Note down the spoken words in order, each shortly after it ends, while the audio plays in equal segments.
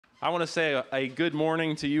I want to say a good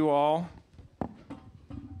morning to you all. Good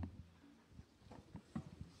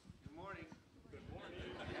morning.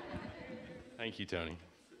 Thank you, Tony.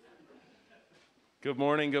 Good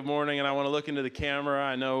morning, and I want to look into the camera.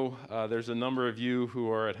 I know there's a number of you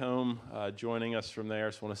who are at home joining us from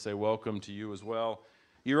there, so I want to say welcome to you as well.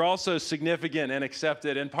 You're also significant and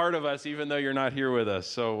accepted and part of us, even though you're not here with us.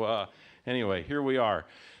 So anyway, here we are.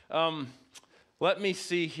 Let me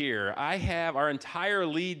see here. I have our entire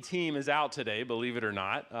lead team is out today, believe it or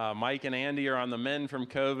not. Mike and Andy are on the mend from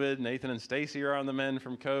COVID. Nathan and Stacy are on the mend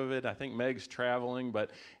from COVID. I think Meg's traveling, but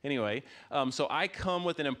anyway. So I come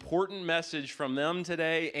with an important message from them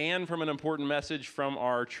today and from an important message from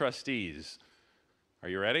our trustees. Are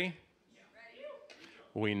you ready? Yeah. Ready.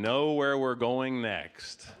 We know where we're going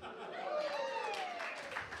next.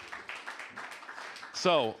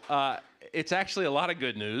 So, it's actually a lot of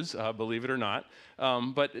good news, believe it or not.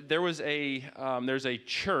 But there's a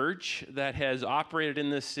church that has operated in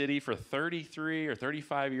this city for 33 or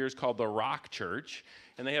 35 years called the Rock Church.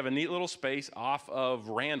 And they have a neat little space off of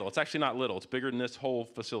Randall. It's actually not little. It's bigger than this whole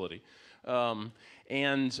facility. We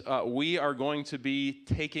are going to be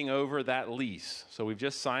taking over that lease. So we've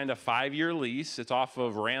just signed a 5-year lease. It's off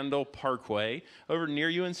of Randall Parkway over near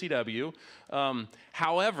UNCW.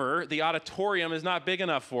 However, the auditorium is not big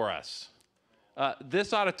enough for us.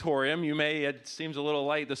 This auditorium, it seems a little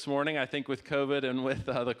light this morning, I think with COVID and with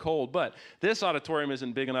the cold, but this auditorium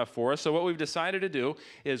isn't big enough for us. So what we've decided to do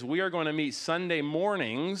is we are going to meet Sunday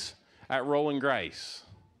mornings at Rolling Grice.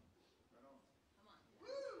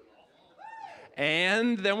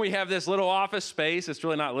 And then we have this little office space. It's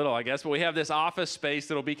really not little, I guess, but we have this office space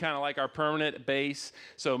that'll be kind of like our permanent base.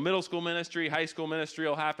 So middle school ministry, high school ministry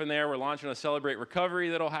will happen there. We're launching a Celebrate Recovery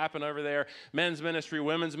that'll happen over there. Men's ministry,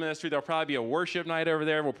 women's ministry. There'll probably be a worship night over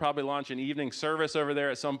there. We'll probably launch an evening service over there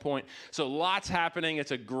at some point. So lots happening.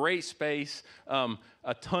 It's a great space. A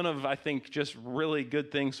ton of, I think, just really good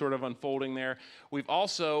things sort of unfolding there. We've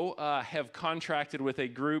also have contracted with a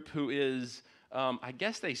group who is... I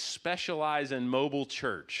guess they specialize in mobile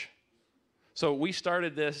church. So we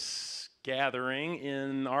started this gathering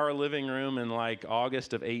in our living room in like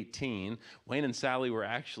August of 18. Wayne and Sally were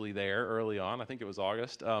actually there early on. I think it was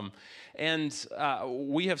August.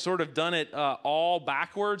 We have sort of done it all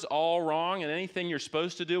backwards, all wrong, and anything you're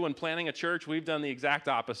supposed to do when planning a church, we've done the exact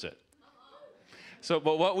opposite.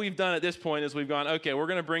 But what we've done at this point is we've gone, okay, we're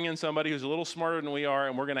going to bring in somebody who's a little smarter than we are,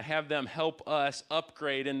 and we're going to have them help us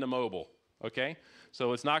upgrade into mobile. Okay,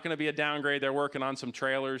 so it's not going to be a downgrade. They're working on some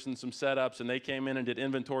trailers and some setups, and they came in and did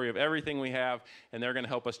inventory of everything we have, and they're going to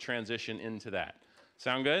help us transition into that.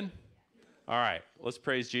 Sound good? All right, let's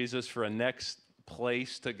praise Jesus for a next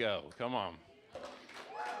place to go. Come on.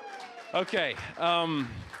 Okay, I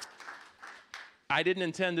didn't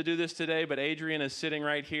intend to do this today, but Adrian is sitting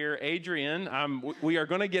right here. Adrian, we are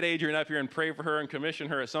going to get Adrian up here and pray for her and commission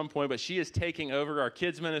her at some point, but she is taking over our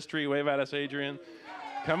kids ministry. Wave at us, Adrian.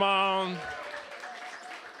 Come on.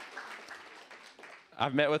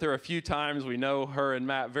 I've met with her a few times. We know her and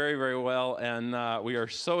Matt very, very well, and we are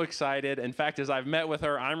so excited. In fact, as I've met with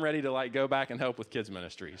her, I'm ready to go back and help with kids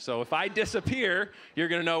ministry. So if I disappear, you're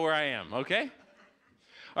going to know where I am, okay?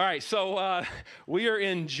 All right, so we are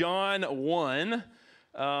in John 1,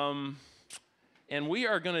 and we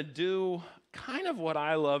are going to do kind of what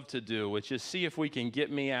I love to do, which is see if we can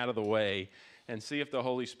get me out of the way and see if the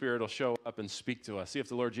Holy Spirit will show up and speak to us. See if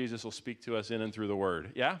the Lord Jesus will speak to us in and through the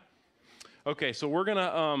Word. Yeah? Okay, so we're going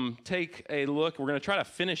to take a look. We're going to try to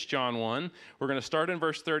finish John 1. We're going to start in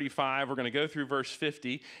verse 35. We're going to go through verse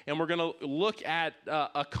 50. And we're going to look at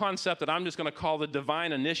a concept that I'm just going to call the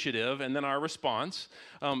divine initiative and then our response.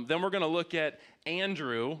 Then we're going to look at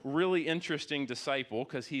Andrew, really interesting disciple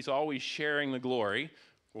because he's always sharing the glory.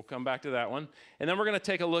 We'll come back to that one. And then we're going to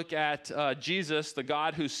take a look at Jesus, the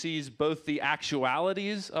God who sees both the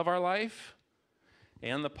actualities of our life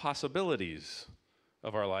and the possibilities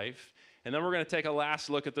of our life. And then we're going to take a last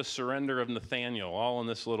look at the surrender of Nathaniel, all in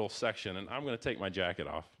this little section. And I'm going to take my jacket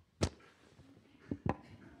off.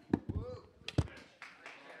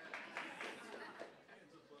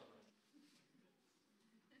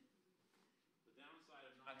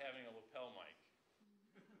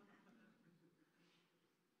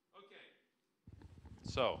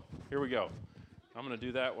 So, here we go. I'm going to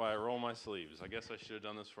do that while I roll my sleeves. I guess I should have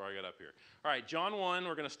done this before I got up here. All right, John 1,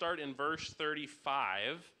 we're going to start in verse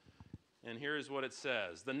 35. And here's what it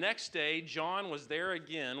says. The next day, John was there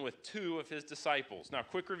again with 2 of his disciples. Now,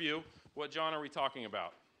 quick review. What John are we talking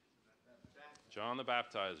about? John the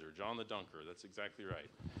Baptizer, John the Dunker. That's exactly right.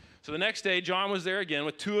 So the next day, John was there again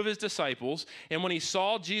with two of his disciples, and when he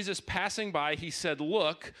saw Jesus passing by, he said,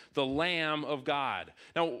 "Look, the Lamb of God."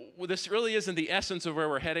 Now, this really isn't the essence of where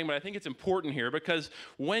we're heading, but I think it's important here because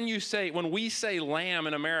when we say lamb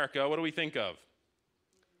in America, what do we think of?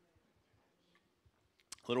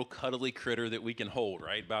 Little cuddly critter that we can hold,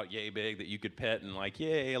 right? About yay big that you could pet and like,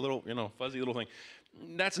 yay, a little, fuzzy little thing.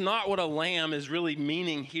 That's not what a lamb is really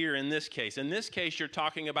meaning here in this case. In this case, you're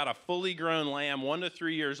talking about a fully grown lamb, 1 to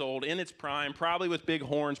 3 years old, in its prime, probably with big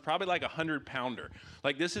horns, probably like 100-pounder.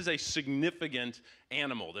 Like, this is a significant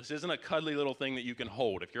animal. This isn't a cuddly little thing that you can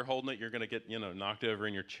hold. If you're holding it, you're going to get, knocked over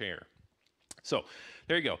in your chair. So,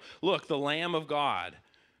 there you go. Look, the Lamb of God.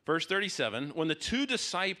 Verse 37, when the two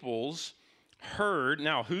disciples heard,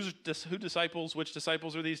 now, which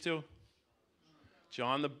disciples are these two?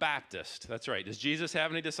 John the Baptist. That's right. Does Jesus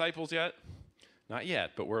have any disciples yet? Not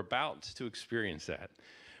yet, but we're about to experience that.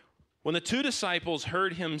 When the two disciples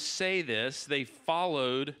heard him say this, they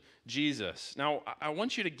followed Jesus. Now, I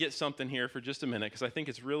want you to get something here for just a minute because I think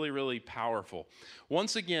it's really, really powerful.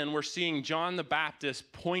 Once again, we're seeing John the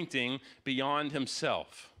Baptist pointing beyond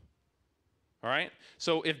himself. All right?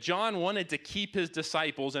 So if John wanted to keep his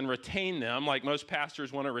disciples and retain them, like most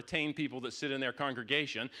pastors want to retain people that sit in their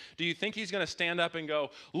congregation, do you think he's going to stand up and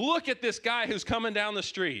go, "Look at this guy who's coming down the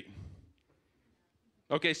street"?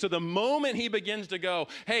 Okay, so the moment he begins to go,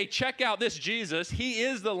 "Hey, check out this Jesus. He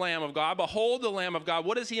is the Lamb of God. Behold the Lamb of God,"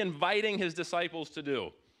 what is he inviting his disciples to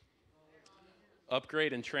do?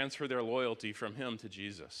 Upgrade and transfer their loyalty from him to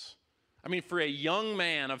Jesus. I mean, for a young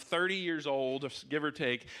man of 30 years old, give or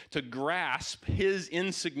take, to grasp his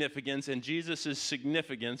insignificance and Jesus'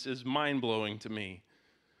 significance is mind-blowing to me.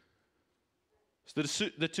 So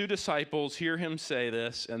the two disciples hear him say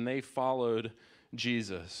this, and they followed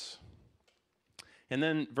Jesus. And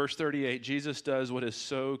then verse 38, Jesus does what is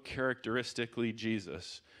so characteristically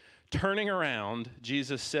Jesus. Turning around,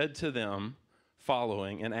 Jesus said to them,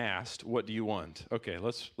 following, and asked, "What do you want?" Okay,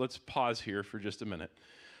 let's pause here for just a minute.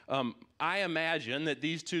 I imagine that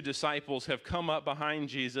these two disciples have come up behind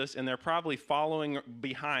Jesus and they're probably following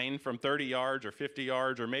behind from 30 yards or 50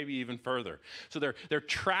 yards or maybe even further. So they're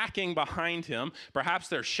tracking behind him. Perhaps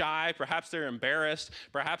they're shy, perhaps they're embarrassed,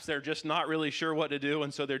 perhaps they're just not really sure what to do,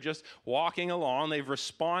 and so they're just walking along. They've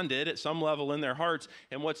responded at some level in their hearts,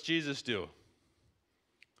 and what's Jesus do?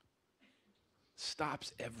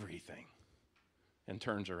 Stops everything and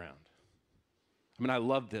turns around. I mean, I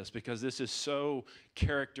love this because this is so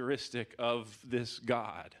characteristic of this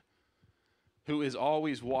God who is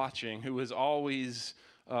always watching, who is always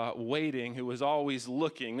waiting, who is always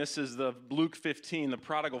looking. This is the Luke 15, the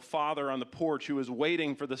prodigal father on the porch who is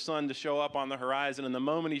waiting for the son to show up on the horizon. And the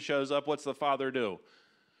moment he shows up, what's the father do?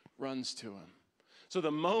 Runs to him. So the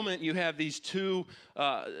moment you have these two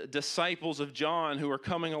disciples of John who are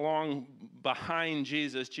coming along behind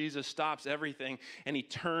Jesus, Jesus stops everything and he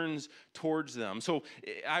turns towards them. So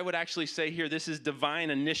I would actually say here, this is divine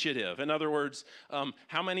initiative. In other words,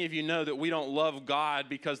 how many of you know that we don't love God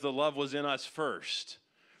because the love was in us first?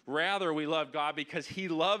 Rather, we love God because he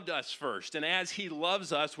loved us first. And as he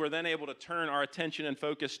loves us, we're then able to turn our attention and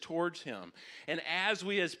focus towards him. And as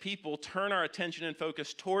we as people turn our attention and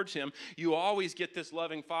focus towards him, you always get this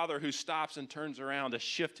loving Father who stops and turns around to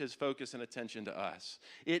shift his focus and attention to us.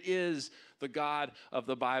 It is the God of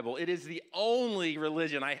the Bible. It is the only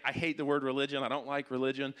religion. I hate the word religion. I don't like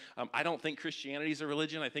religion. I don't think Christianity is a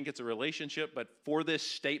religion. I think it's a relationship. But for this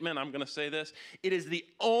statement, I'm going to say this. It is the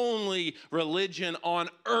only religion on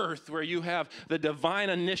earth where you have the divine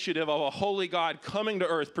initiative of a holy God coming to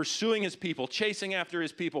earth, pursuing his people, chasing after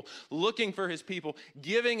his people, looking for his people,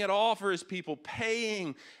 giving it all for his people,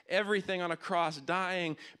 paying everything on a cross,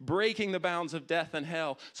 dying, breaking the bounds of death and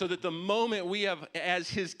hell, so that the moment we have, as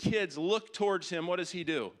his kids, look towards him, what does he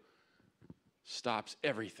do? Stops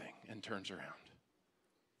everything and turns around.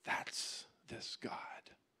 That's this God.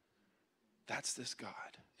 That's this God.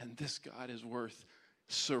 And this God is worth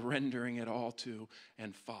surrendering it all to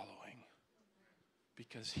and following.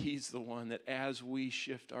 Because he's the one that as we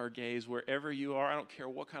shift our gaze, wherever you are, I don't care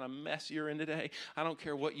what kind of mess you're in today. I don't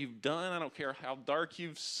care what you've done. I don't care how dark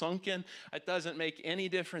you've sunken. It doesn't make any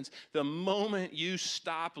difference. The moment you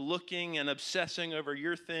stop looking and obsessing over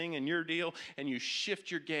your thing and your deal and you shift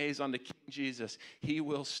your gaze onto King Jesus, he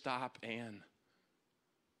will stop and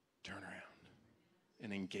turn around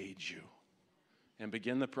and engage you and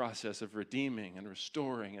begin the process of redeeming and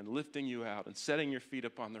restoring and lifting you out and setting your feet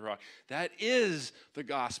upon the rock. That is the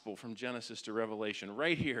gospel from Genesis to Revelation,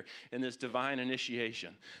 right here in this divine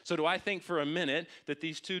initiation. So do I think for a minute that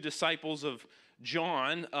these two disciples of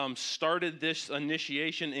John started this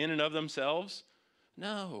initiation in and of themselves?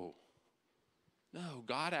 No. No,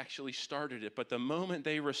 God actually started it. But the moment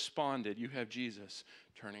they responded, you have Jesus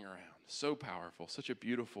turning around. So powerful, such a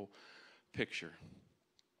beautiful picture.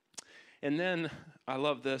 And then I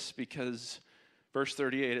love this because verse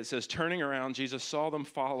 38, it says, turning around, Jesus saw them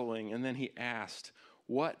following, and then he asked,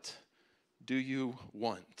 what do you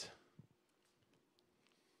want?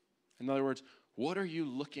 In other words, what are you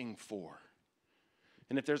looking for?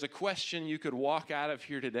 And if there's a question you could walk out of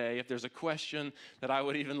here today, if there's a question that I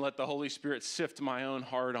would even let the Holy Spirit sift my own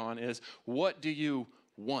heart on, is what do you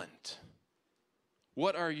want?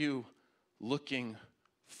 What are you looking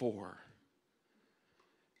for?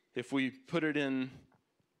 If we put it in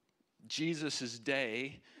Jesus'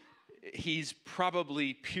 day, he's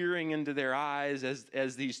probably peering into their eyes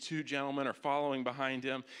as these two gentlemen are following behind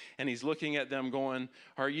him, and he's looking at them going,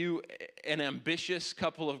 are you an ambitious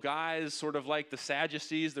couple of guys, sort of like the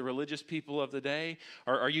Sadducees, the religious people of the day?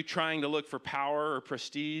 Or are you trying to look for power or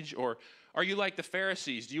prestige? Or are you like the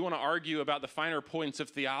Pharisees? Do you want to argue about the finer points of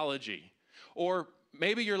theology? Or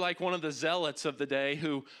maybe you're like one of the zealots of the day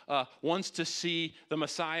who wants to see the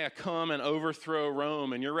Messiah come and overthrow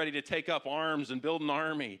Rome, and you're ready to take up arms and build an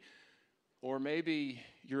army. Or maybe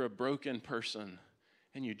you're a broken person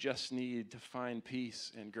and you just need to find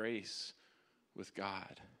peace and grace with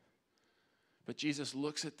God. But Jesus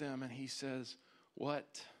looks at them and he says,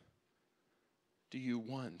 what do you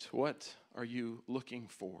want? What are you looking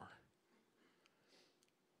for?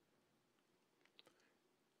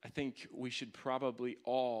 I think we should probably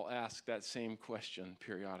all ask that same question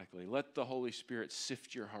periodically. Let the Holy Spirit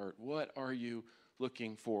sift your heart. What are you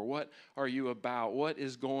looking for? What are you about? What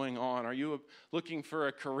is going on? Are you looking for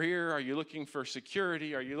a career? Are you looking for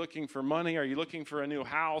security? Are you looking for money? Are you looking for a new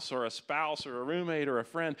house or a spouse or a roommate or a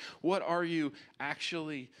friend? What are you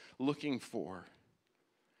actually looking for?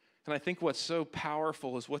 And I think what's so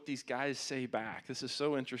powerful is what these guys say back. This is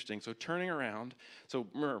so interesting. So turning around, so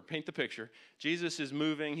remember, paint the picture. Jesus is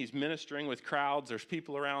moving. He's ministering with crowds. There's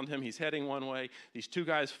people around him. He's heading one way. These two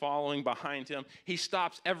guys following behind him. He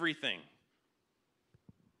stops everything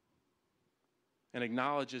and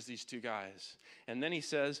acknowledges these two guys. And then he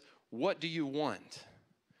says, what do you want?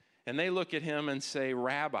 And they look at him and say,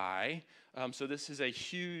 Rabbi. So this is a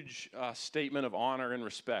huge statement of honor and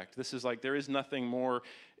respect. This is like there is nothing more.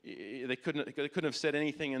 They couldn't have said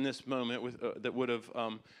anything in this moment that would have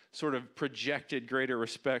sort of projected greater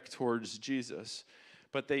respect towards Jesus.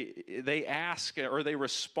 But they ask or they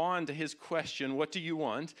respond to his question, what do you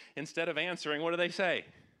want? Instead of answering, what do they say?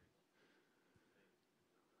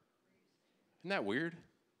 Isn't that weird?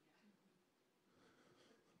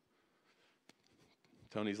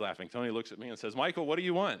 Tony's laughing. Tony looks at me and says, Michael, what do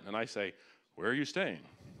you want? And I say, where are you staying?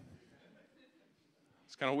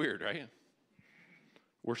 It's kind of weird, right?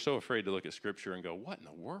 We're so afraid to look at Scripture and go, what in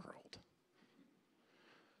the world?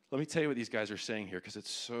 Let me tell you what these guys are saying here, because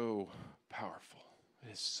it's so powerful.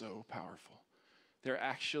 It is so powerful. They're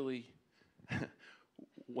actually,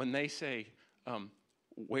 when they say,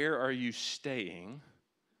 where are you staying?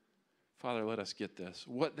 Father, let us get this.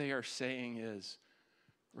 What they are saying is,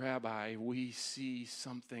 Rabbi, we see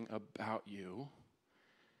something about you,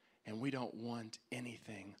 and we don't want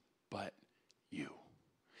anything but you.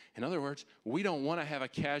 In other words, we don't want to have a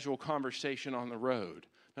casual conversation on the road.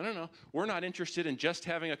 No. We're not interested in just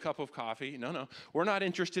having a cup of coffee. No. We're not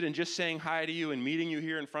interested in just saying hi to you and meeting you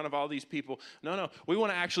here in front of all these people. No. We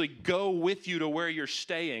want to actually go with you to where you're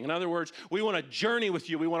staying. In other words, we want to journey with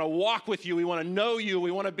you. We want to walk with you. We want to know you. We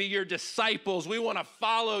want to be your disciples. We want to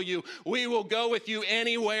follow you. We will go with you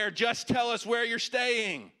anywhere. Just tell us where you're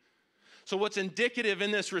staying. So what's indicative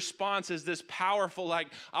in this response is this powerful, like,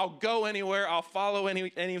 I'll go anywhere, I'll follow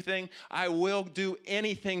anything, I will do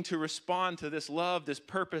anything to respond to this love, this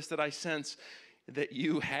purpose that I sense that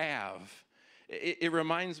you have. It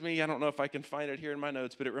reminds me, I don't know if I can find it here in my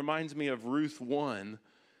notes, but it reminds me of Ruth 1.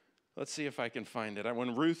 Let's see if I can find it.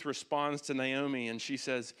 When Ruth responds to Naomi and she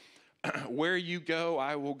says, where you go,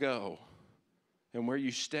 I will go. And where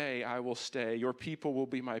you stay, I will stay. Your people will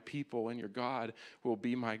be my people, and your God will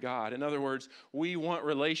be my God. In other words, we want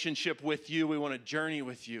relationship with you. We want to journey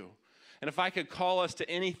with you. And if I could call us to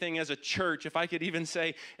anything as a church, if I could even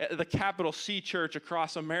say the capital C church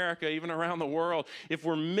across America, even around the world, if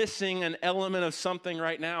we're missing an element of something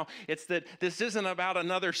right now, it's that this isn't about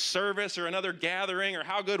another service or another gathering or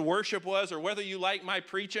how good worship was or whether you like my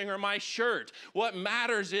preaching or my shirt. What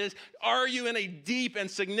matters is, are you in a deep and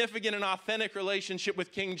significant and authentic relationship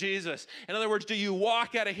with King Jesus? In other words, do you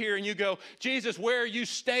walk out of here and you go, Jesus, where are you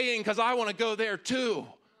staying? Because I want to go there too.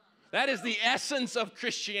 That is the essence of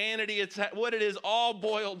Christianity. It's what it is all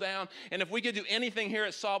boiled down. And if we could do anything here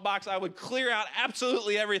at Saltbox, I would clear out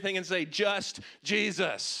absolutely everything and say, just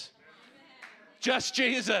Jesus. Just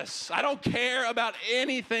Jesus. I don't care about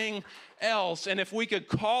anything else. And if we could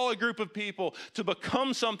call a group of people to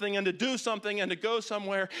become something and to do something and to go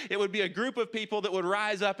somewhere, it would be a group of people that would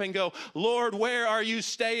rise up and go, Lord, where are you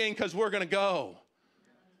staying? Because we're going to go.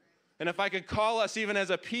 And if I could call us even as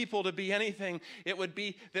a people to be anything, it would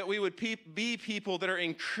be that we would be people that are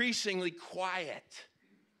increasingly quiet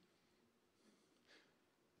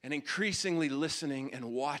and increasingly listening and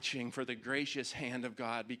watching for the gracious hand of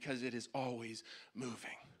God, because it is always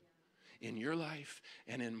moving in your life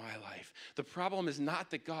and in my life. The problem is not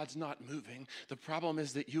that God's not moving. The problem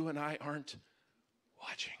is that you and I aren't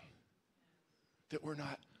watching, that we're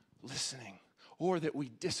not listening, or that we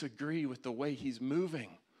disagree with the way he's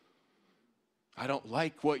moving. I don't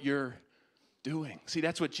like what you're doing. See,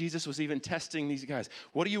 that's what Jesus was even testing these guys.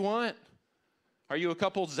 What do you want? Are you a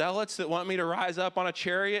couple zealots that want me to rise up on a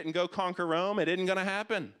chariot and go conquer Rome? It isn't going to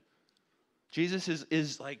happen. Jesus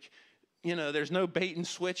is like, there's no bait and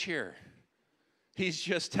switch here. He's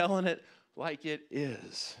just telling it like it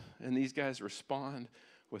is. And these guys respond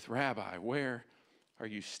with, Rabbi, where are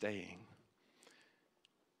you staying?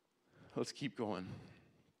 Let's keep going.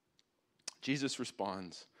 Jesus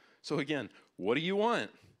responds. So again, what do you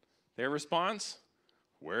want? Their response,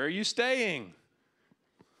 where are you staying?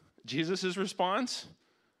 Jesus' response,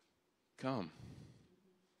 come,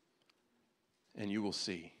 and you will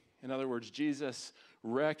see. In other words, Jesus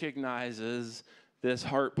recognizes this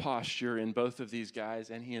heart posture in both of these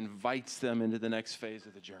guys, and he invites them into the next phase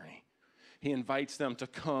of the journey. He invites them to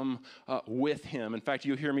come with him. In fact,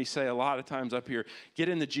 you'll hear me say a lot of times up here, get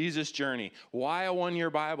in the Jesus journey. Why a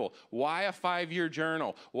one-year Bible? Why a 5-year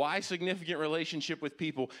journal? Why significant relationship with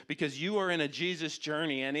people? Because you are in a Jesus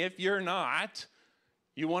journey, and if you're not,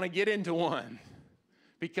 you want to get into one,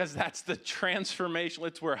 because that's the transformation.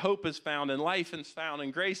 It's where hope is found, and life is found,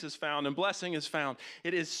 and grace is found, and blessing is found.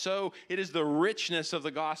 It is the richness of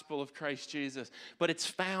the gospel of Christ Jesus. But it's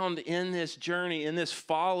found in this journey, in this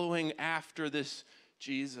following after this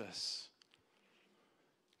Jesus.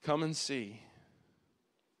 Come and see.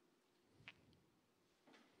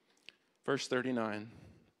 Verse 39.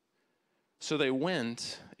 So they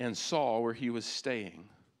went and saw where he was staying,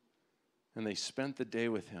 and they spent the day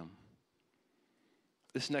with him.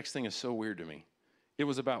 This next thing is so weird to me. It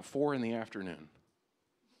was about 4 p.m.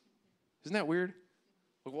 Isn't that weird?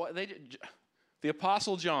 The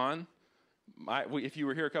Apostle John, if you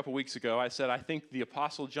were here a couple weeks ago, I said I think the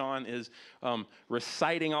Apostle John is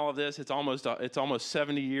reciting all of this. It's almost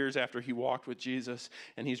 70 years after he walked with Jesus,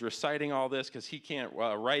 and he's reciting all this because he can't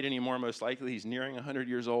write anymore. Most likely, he's nearing 100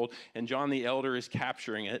 years old, and John the Elder is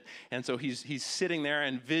capturing it. And so he's sitting there,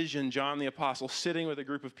 and envision John the Apostle sitting with a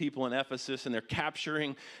group of people in Ephesus, and they're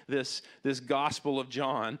capturing this gospel of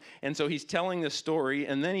John. And so he's telling this story,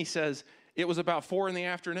 and then he says it was about 4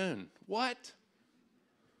 p.m. What?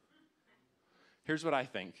 Here's what I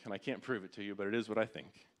think, and I can't prove it to you, but it is what I think.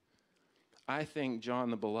 I think John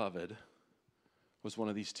the Beloved was one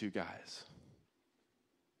of these two guys.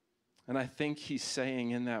 And I think he's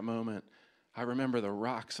saying in that moment, I remember the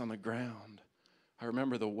rocks on the ground. I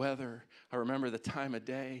remember the weather. I remember the time of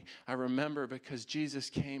day. I remember because Jesus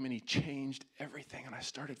came and he changed everything, and I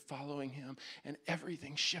started following him, and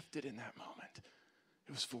everything shifted in that moment.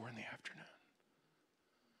 It was 4 p.m.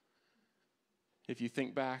 If you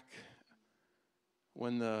think back,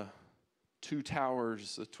 when the Twin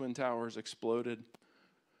Towers exploded,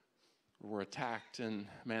 were attacked in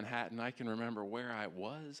Manhattan, I can remember where I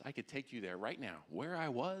was. I could take you there right now. Where I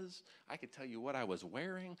was, I could tell you what I was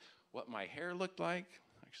wearing, what my hair looked like.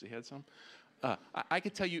 I actually had some. I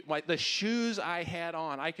could tell you the shoes I had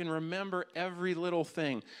on. I can remember every little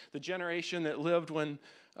thing. The generation that lived when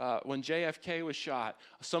JFK was shot.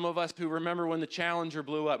 Some of us who remember when the Challenger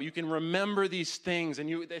blew up. You can remember these things, and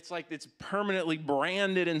it's like it's permanently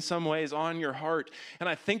branded in some ways on your heart. And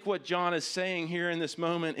I think what John is saying here in this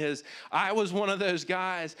moment is, I was one of those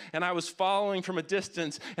guys, and I was following from a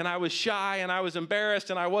distance, and I was shy, and I was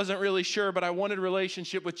embarrassed, and I wasn't really sure, but I wanted a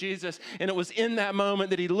relationship with Jesus. And it was in that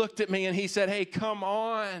moment that he looked at me and he said, hey, come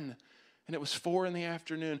on. And it was 4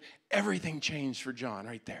 p.m. Everything changed for John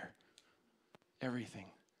right there. Everything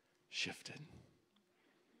shifted.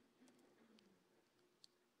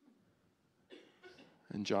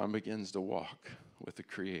 And John begins to walk with the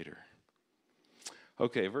Creator.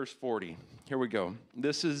 Okay, verse 40. Here we go.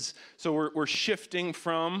 So we're shifting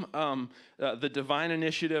from the divine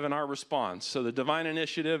initiative and our response. So the divine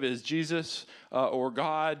initiative is Jesus or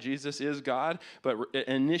God. Jesus is God, but it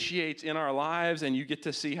initiates in our lives, and you get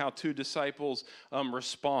to see how 2 disciples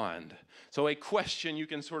respond. So a question you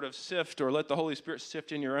can sort of sift or let the Holy Spirit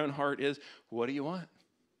sift in your own heart is, what do you want?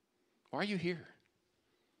 Why are you here?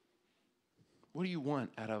 What do you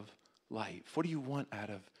want out of life? What do you want out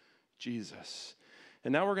of Jesus?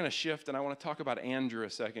 And now we're going to shift, and I want to talk about Andrew a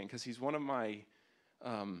second, because he's one of my,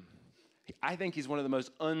 I think he's one of the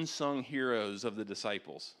most unsung heroes of the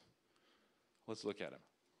disciples. Let's look at him.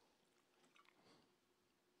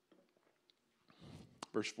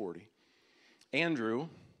 Verse 40. Andrew,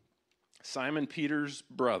 Simon Peter's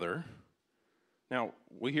brother. Now,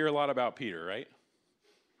 we hear a lot about Peter, right?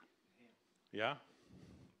 Yeah?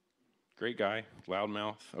 Great guy,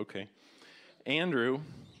 loudmouth, okay. Andrew,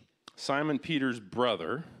 Simon Peter's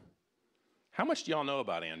brother. How much do y'all know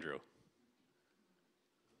about Andrew?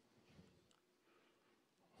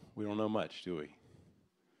 We don't know much, do we?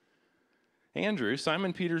 Andrew,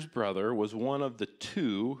 Simon Peter's brother, was one of the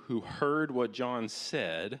two who heard what John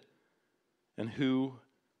said and who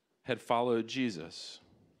had followed Jesus.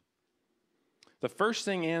 The first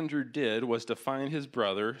thing Andrew did was to find his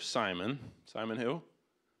brother, Simon. Simon who?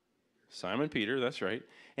 Simon Peter, that's right.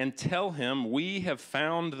 And tell him, we have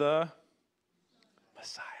found the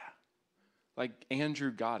Messiah. Like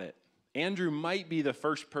Andrew got it. Andrew might be the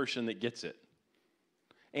first person that gets it.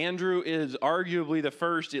 Andrew is arguably the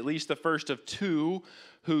first, at least the first of two,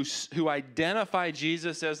 who identify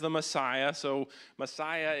Jesus as the Messiah. So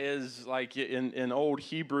Messiah is like in Old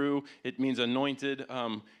Hebrew, it means anointed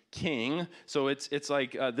king. So it's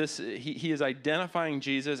like this. He is identifying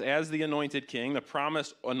Jesus as the anointed king, the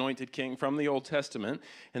promised anointed king from the Old Testament.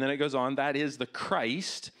 And then it goes on, that is the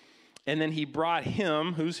Christ. And then he brought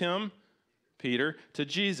him, who's him? Peter, to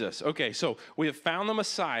Jesus. Okay, so we have found the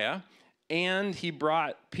Messiah, and he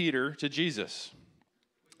brought Peter to Jesus.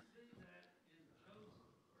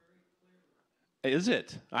 Is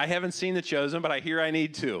it? I haven't seen The Chosen, but I hear I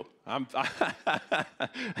need to.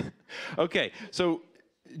 Okay, so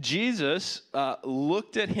Jesus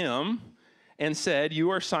looked at him and said, you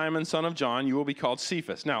are Simon, son of John. You will be called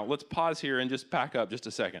Cephas. Now, let's pause here and just back up just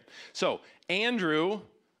a second. So, Andrew,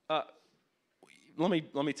 let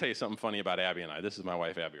me tell you something funny about Abby and I. This is my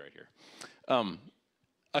wife, Abby, right here.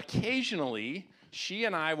 Occasionally, she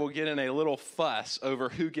and I will get in a little fuss over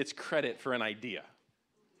who gets credit for an idea.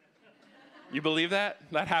 You believe that?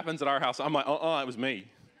 That happens at our house. I'm like, it was me.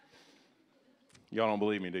 Y'all don't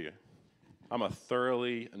believe me, do you? I'm a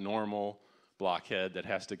thoroughly normal blockhead that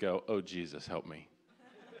has to go, oh, Jesus, help me.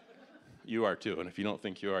 You are too, and if you don't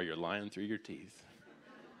think you are, you're lying through your teeth.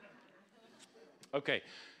 Okay.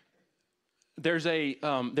 There's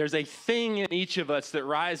a thing in each of us that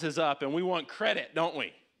rises up, and we want credit, don't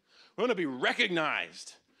we? We want to be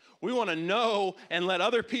recognized. We want to know and let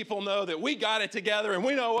other people know that we got it together and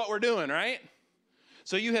we know what we're doing, right?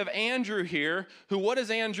 So you have Andrew here, who what has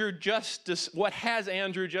Andrew just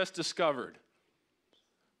discovered?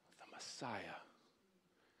 The Messiah.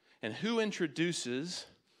 And who introduces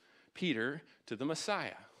Peter to the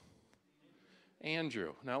Messiah?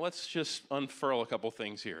 Andrew. Now let's just unfurl a couple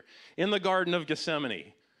things here. In the Garden of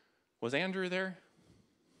Gethsemane, was Andrew there?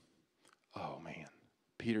 Oh man,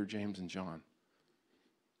 Peter, James, and John.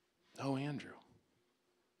 Oh, Andrew.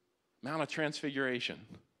 Mount of Transfiguration.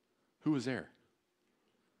 Who was there?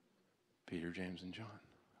 Peter, James, and John.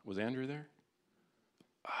 Was Andrew there?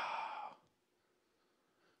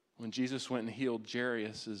 When Jesus went and healed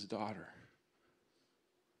Jairus' daughter,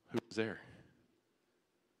 who was there?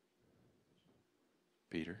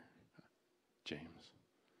 Peter, James,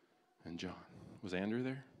 and John. Was Andrew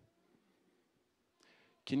there?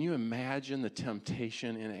 Can you imagine the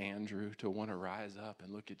temptation in Andrew to want to rise up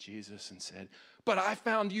and look at Jesus and said, but I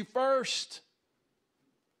found you first.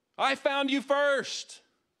 I found you first.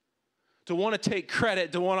 To want to take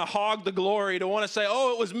credit, to want to hog the glory, to want to say,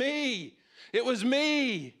 oh, it was me. It was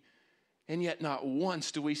me. And yet not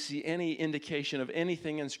once do we see any indication of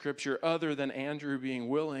anything in Scripture other than Andrew being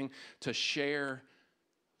willing to share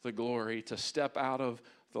the glory, to step out of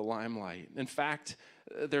the limelight. In fact,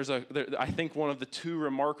 I think one of the two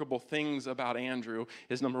remarkable things about Andrew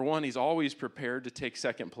is, number one, he's always prepared to take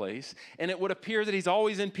second place, and it would appear that he's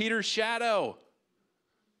always in Peter's shadow.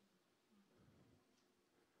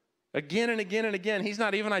 Again and again and again, he's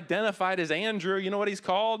not even identified as Andrew. You know what he's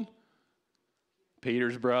called?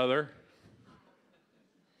 Peter's brother.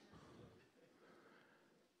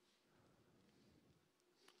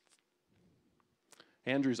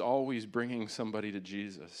 Andrew's always bringing somebody to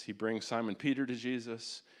Jesus. He brings Simon Peter to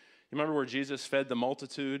Jesus. You remember where Jesus fed the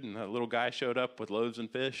multitude and the little guy showed up with loaves and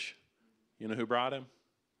fish? You know who brought him?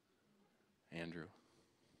 Andrew.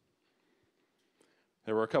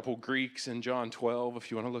 There were a couple Greeks in John 12, if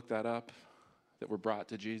you want to look that up, that were brought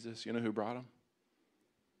to Jesus. You know who brought them?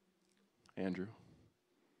 Andrew.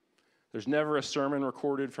 There's never a sermon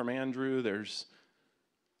recorded from Andrew. There's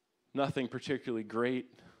nothing particularly great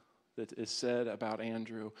that is said about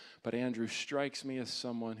Andrew, but Andrew strikes me as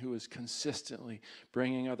someone who is consistently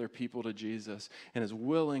bringing other people to Jesus and is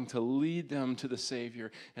willing to lead them to the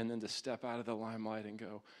Savior and then to step out of the limelight and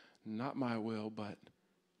go, not my will, but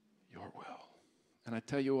your will. And I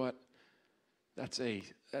tell you what, that's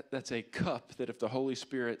a cup that if the Holy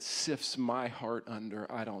Spirit sifts my heart under,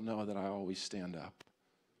 I don't know that I always stand up.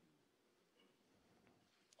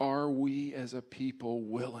 Are we as a people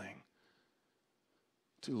willing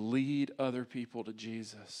to lead other people to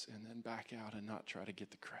Jesus and then back out and not try to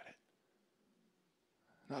get the credit?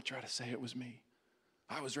 Not try to say it was me.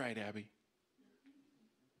 I was right, Abby.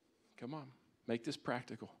 Come on, make this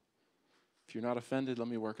practical. If you're not offended, let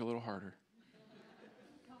me work a little harder.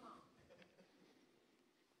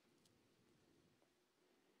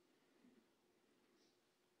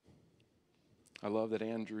 I love that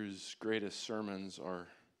Andrew's greatest sermons are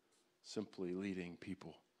simply leading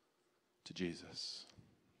people to Jesus.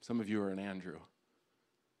 Some of you are an Andrew.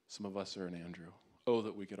 Some of us are an Andrew. Oh,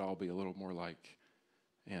 that we could all be a little more like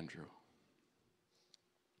Andrew.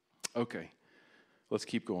 Okay, let's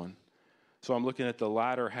keep going. So I'm looking at the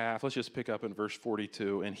latter half. Let's just pick up in verse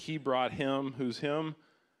 42. And he brought him, who's him?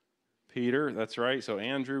 Peter, that's right. So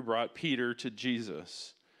Andrew brought Peter to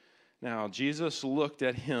Jesus. Now, Jesus looked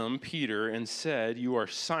at him, Peter, and said, you are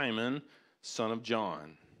Simon, son of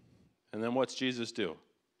John. And then what's Jesus do?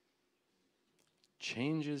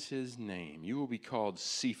 Changes his name. You will be called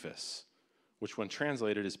Cephas, which when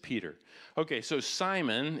translated is Peter. Okay, so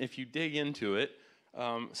Simon, if you dig into it,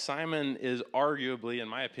 Simon is arguably, in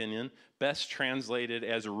my opinion, best translated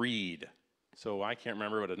as reed. So I can't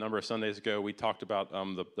remember, but a number of Sundays ago, we talked about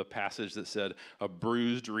the passage that said, a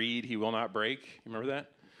bruised reed he will not break. You remember that?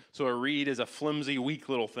 So a reed is a flimsy, weak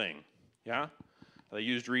little thing, yeah? They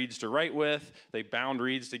used reeds to write with. They bound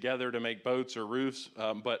reeds together to make boats or roofs.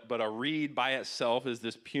 But a reed by itself is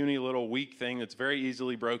this puny little weak thing that's very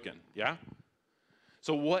easily broken, yeah?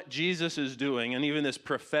 So what Jesus is doing, and even this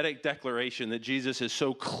prophetic declaration that Jesus is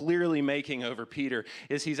so clearly making over Peter,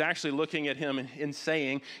 is he's actually looking at him and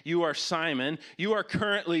saying, you are Simon, you are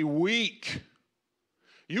currently weak.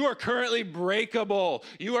 You are currently breakable.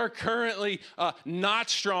 You are currently not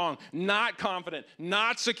strong, not confident,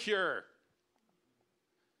 not secure.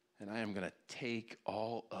 And I am going to take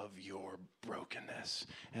all of your brokenness,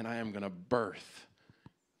 and I am going to birth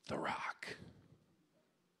the rock.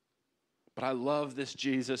 But I love this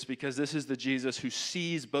Jesus because this is the Jesus who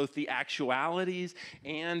sees both the actualities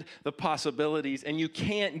and the possibilities. And you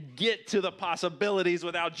can't get to the possibilities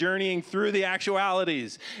without journeying through the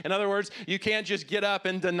actualities. In other words, you can't just get up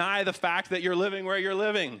and deny the fact that you're living where you're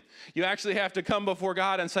living. You actually have to come before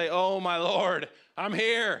God and say, oh, my Lord, I'm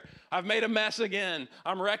here. I've made a mess again.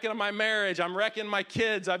 I'm wrecking my marriage. I'm wrecking my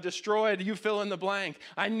kids. I've destroyed, you fill in the blank.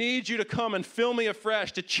 I need you to come and fill me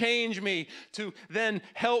afresh, to change me, to then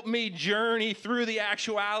help me journey through the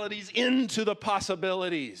actualities into the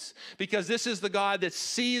possibilities. Because this is the God that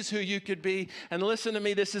sees who you could be. And listen to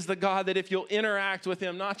me, this is the God that if you'll interact with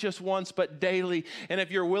him, not just once, but daily, and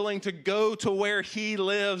if you're willing to go to where he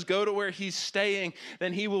lives, go to where he's staying,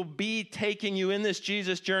 then he will be taking you in this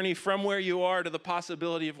Jesus journey from where you are to the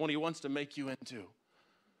possibility of what he wants to make you into.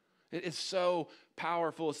 It is so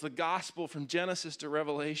powerful. It's the gospel from Genesis to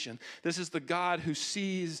Revelation. This is the God who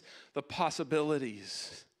sees the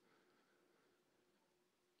possibilities.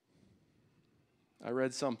 I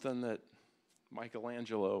read something that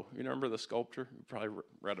Michelangelo, you remember the sculptor? You probably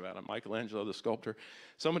read about him, Michelangelo, the sculptor.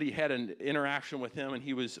 Somebody had an interaction with him, and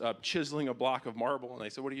he was chiseling a block of marble, and they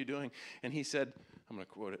said, what are you doing? And he said, I'm going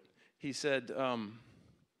to quote it. He said,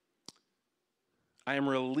 I am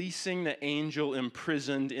releasing the angel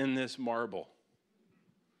imprisoned in this marble.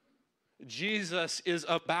 Jesus is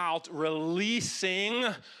about releasing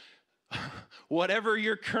whatever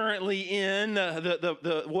you're currently in,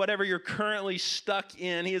 whatever you're currently stuck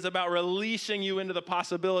in. He is about releasing you into the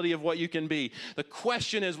possibility of what you can be. The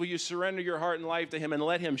question is, will you surrender your heart and life to him and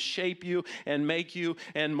let him shape you and make you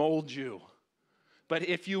and mold you? But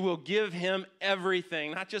if you will give him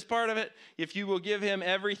everything, not just part of it, if you will give him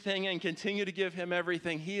everything and continue to give him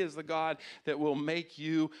everything, he is the God that will make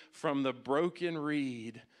you from the broken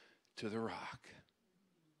reed to the rock.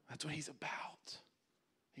 That's what he's about.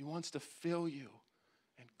 He wants to fill you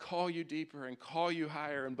and call you deeper and call you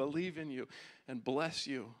higher and believe in you and bless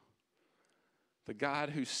you. The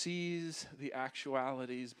God who sees the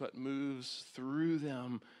actualities but moves through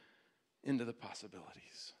them into the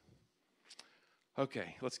possibilities.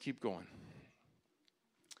 Okay, let's keep going.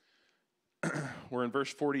 We're in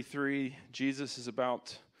verse 43. Jesus is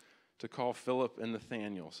about to call Philip and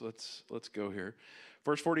Nathanael. So let's go here.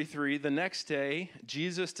 Verse 43, the next day,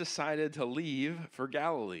 Jesus decided to leave for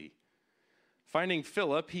Galilee. Finding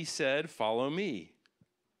Philip, he said, "Follow me."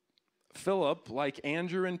 Philip, like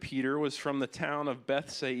Andrew and Peter, was from the town of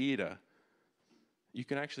Bethsaida. You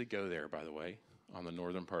can actually go there, by the way, on the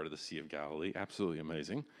northern part of the Sea of Galilee. Absolutely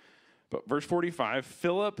amazing. But verse 45,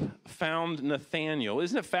 Philip found Nathanael.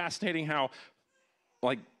 Isn't it fascinating how,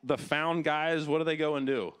 like, the found guys, what do they go and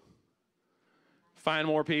do? Find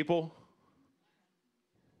more people.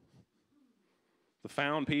 The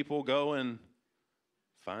found people go and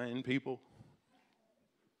find people.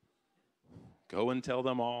 Go and tell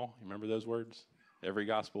them all. You remember those words? Every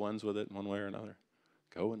gospel ends with it one way or another.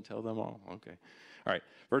 Go and tell them all. Okay. All right.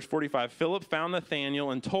 Verse 45, Philip found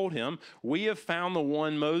Nathanael and told him, "We have found the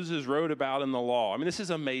one Moses wrote about in the law." I mean, this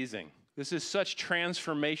is amazing. This is such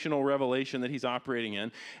transformational revelation that he's operating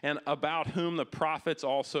in, and about whom the prophets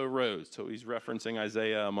also wrote. So he's referencing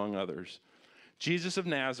Isaiah among others. Jesus of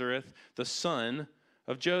Nazareth, the son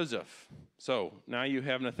of Joseph. So now you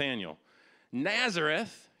have Nathanael.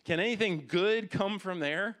 Nazareth, can anything good come from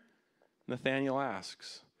there? Nathanael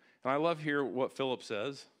asks. And I love here what Philip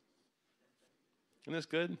says. Isn't this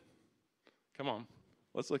good? Come on,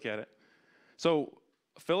 let's look at it. So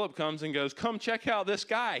Philip comes and goes, "Come check out this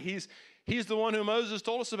guy. He's the one who Moses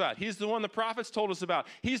told us about. He's the one the prophets told us about.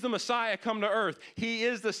 He's the Messiah come to earth. He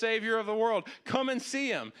is the Savior of the world. Come and see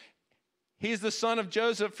him. He's the son of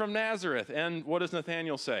Joseph from Nazareth." And what does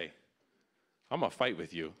Nathanael say? "I'm going to fight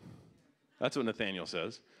with you." That's what Nathanael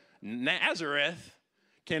says. Nazareth?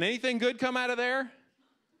 Can anything good come out of there?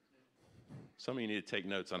 Some of you need to take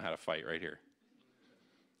notes on how to fight right here.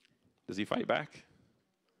 Does he fight back?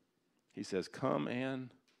 He says, "Come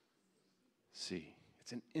and see."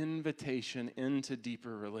 It's an invitation into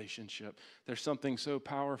deeper relationship. There's something so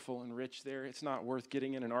powerful and rich there. It's not worth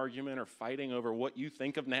getting in an argument or fighting over what you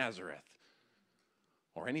think of Nazareth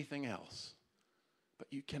or anything else.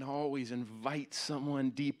 But you can always invite someone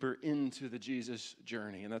deeper into the Jesus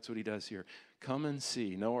journey, and that's what he does here. Come and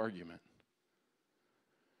see, no argument.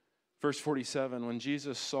 Verse 47, when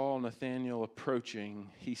Jesus saw Nathanael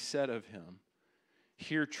approaching, he said of him,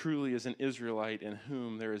 "Here truly is an Israelite in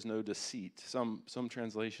whom there is no deceit." Some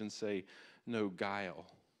translations say no guile.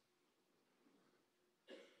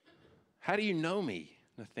 "How do you know me?"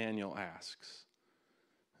 Nathanael asks.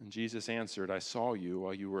 And Jesus answered, "I saw you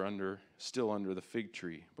while you were still under the fig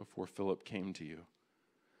tree before Philip came to you."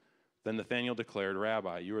 Then Nathanael declared,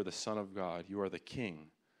 "Rabbi, you are the Son of God. You are the King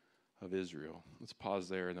of Israel." Let's pause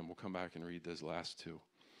there, and then we'll come back and read those last two.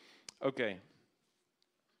 Okay.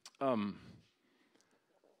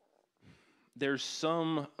 There's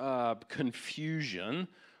some confusion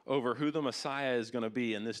over who the Messiah is going to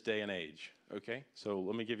be in this day and age. Okay? So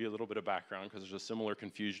let me give you a little bit of background, because there's a similar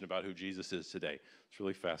confusion about who Jesus is today. It's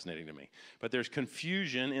really fascinating to me. But there's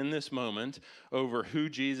confusion in this moment over who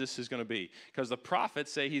Jesus is going to be, because the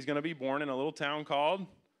prophets say he's going to be born in a little town called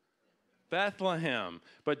Bethlehem.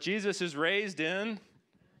 But Jesus is raised in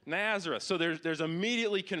Nazareth. So there's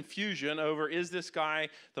immediately confusion over, is this guy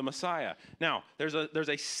the Messiah? Now, there's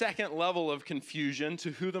a second level of confusion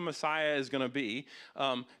to who the Messiah is going to be,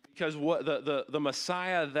 because what the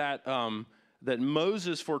Messiah that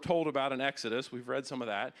Moses foretold about in Exodus, we've read some of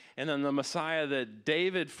that, and then the Messiah that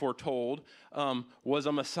David foretold was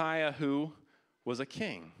a Messiah who was a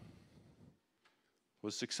king,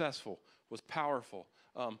 was successful, was powerful,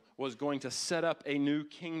 was going to set up a new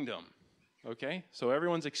kingdom. Okay? So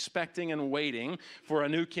everyone's expecting and waiting for a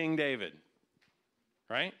new King David,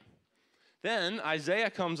 right? Then Isaiah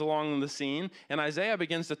comes along the scene, and Isaiah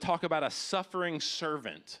begins to talk about a suffering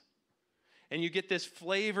servant. And you get this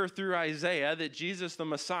flavor through Isaiah that Jesus, the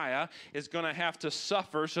Messiah, is going to have to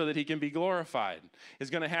suffer so that he can be glorified. Is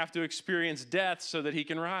going to have to experience death so that he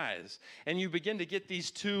can rise. And you begin to get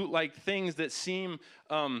these two things that seem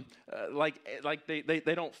like they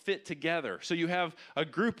don't fit together. So you have a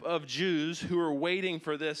group of Jews who are waiting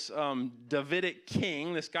for this Davidic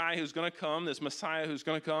king, this guy who's going to come, this Messiah who's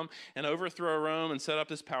going to come and overthrow Rome and set up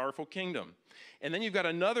this powerful kingdom. And then you've got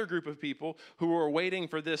another group of people who are waiting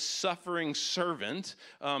for this suffering servant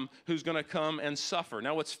who's going to come and suffer.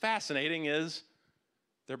 Now, what's fascinating is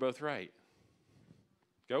they're both right.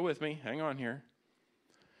 Go with me. Hang on here.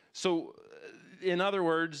 So, in other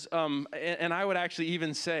words, and I would actually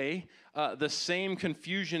even say the same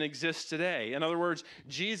confusion exists today. In other words,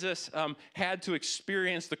 Jesus had to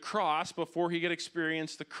experience the cross before he could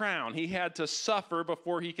experience the crown. He had to suffer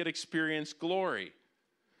before he could experience glory.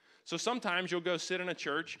 So sometimes you'll go sit in a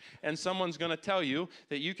church and someone's going to tell you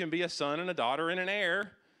that you can be a son and a daughter and an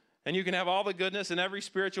heir, and you can have all the goodness and every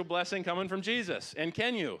spiritual blessing coming from Jesus. And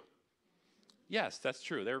can you? Yes, that's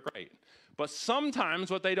true. They're great. But sometimes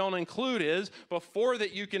what they don't include is before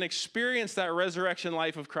that you can experience that resurrection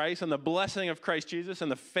life of Christ and the blessing of Christ Jesus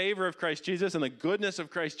and the favor of Christ Jesus and the goodness of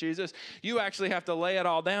Christ Jesus, you actually have to lay it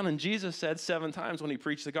all down. And Jesus said 7 times when he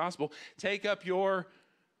preached the gospel, take up your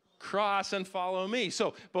cross and follow me.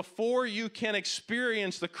 So before you can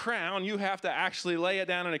experience the crown, you have to actually lay it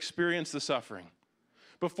down and experience the suffering.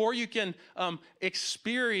 Before you can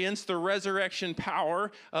experience the resurrection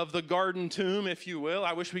power of the garden tomb, if you will.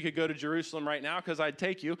 I wish we could go to Jerusalem right now because I'd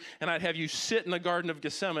take you and I'd have you sit in the Garden of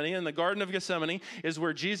Gethsemane. And the Garden of Gethsemane is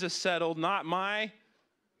where Jesus settled, not my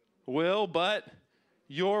will, but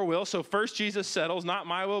your will. So first Jesus settles, not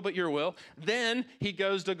my will, but your will. Then he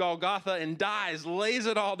goes to Golgotha and dies, lays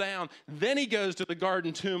it all down. Then he goes to the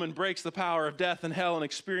garden tomb and breaks the power of death and hell and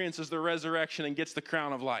experiences the resurrection and gets the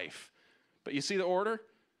crown of life. But you see the order?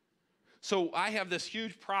 So I have this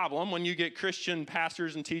huge problem when you get Christian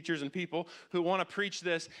pastors and teachers and people who want to preach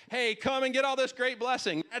this, hey, come and get all this great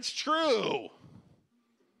blessing. That's true.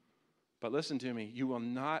 But listen to me, you will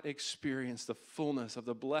not experience the fullness of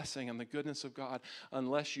the blessing and the goodness of God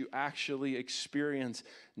unless you actually experience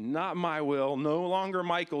not my will, no longer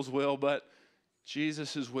Michael's will, but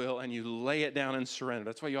Jesus' will, and you lay it down and surrender.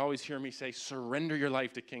 That's why you always hear me say, surrender your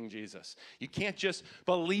life to King Jesus. You can't just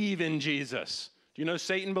believe in Jesus. Do you know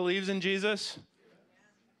Satan believes in Jesus?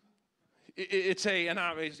 It's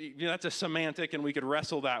that's a semantic, and we could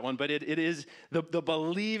wrestle that one, but it is the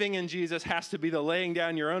believing in Jesus has to be the laying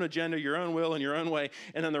down your own agenda, your own will, and your own way,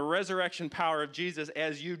 and then the resurrection power of Jesus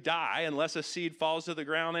as you die, unless a seed falls to the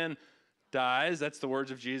ground and dies, that's the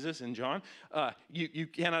words of Jesus in John, you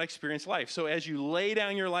cannot experience life. So as you lay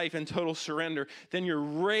down your life in total surrender, then you're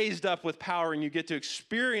raised up with power, and you get to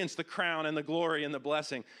experience the crown and the glory and the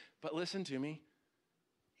blessing. But listen to me,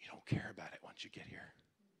 you don't care about it once you get here.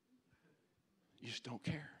 You just don't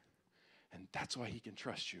care. And that's why he can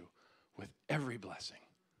trust you with every blessing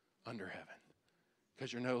under heaven.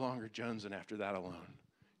 Because you're no longer jonesing after that alone.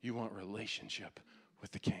 You want relationship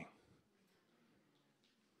with the King.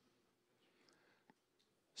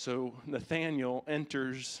 So Nathanael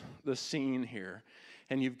enters the scene here.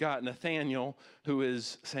 And you've got Nathanael who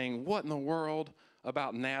is saying, what in the world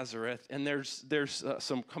about Nazareth? And there's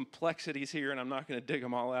some complexities here, and I'm not going to dig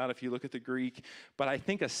them all out if you look at the Greek. But I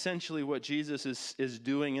think essentially what Jesus is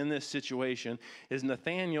doing in this situation is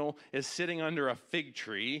Nathanael is sitting under a fig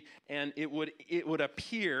tree, and it would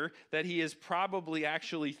appear that he is probably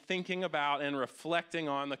actually thinking about and reflecting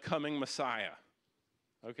on the coming Messiah.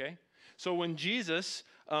 Okay? So when Jesus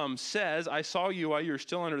says, I saw you while you were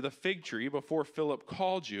still under the fig tree before Philip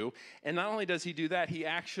called you, and not only does he do that, he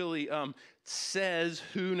actually says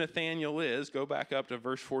who Nathanael is. Go back up to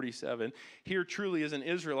verse 47. Here truly is an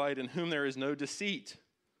Israelite in whom there is no deceit.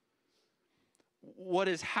 What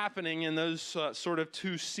is happening in those sort of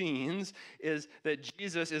two scenes is that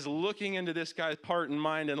Jesus is looking into this guy's heart and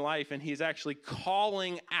mind and life, and he's actually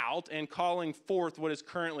calling out and calling forth what is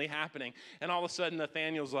currently happening. And all of a sudden,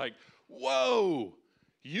 Nathanael's like, whoa,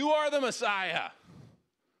 you are the Messiah.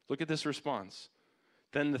 Look at this response.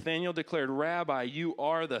 Then Nathanael declared, Rabbi, you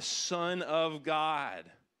are the Son of God.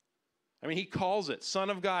 I mean, he calls it. Son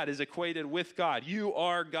of God is equated with God. You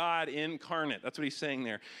are God incarnate. That's what he's saying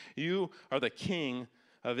there. You are the King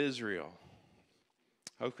of Israel.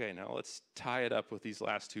 Okay, now let's tie it up with these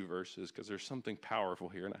last two verses because there's something powerful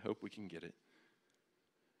here, and I hope we can get it.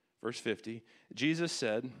 Verse 50, Jesus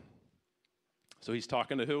said, so he's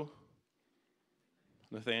talking to who?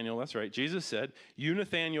 Nathanael, that's right. Jesus said, you,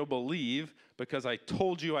 Nathanael, believe because I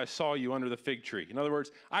told you I saw you under the fig tree. In other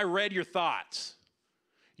words, I read your thoughts.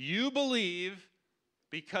 You believe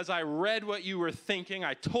because I read what you were thinking.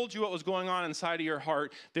 I told you what was going on inside of your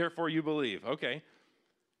heart. Therefore, you believe. Okay.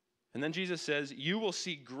 And then Jesus says, you will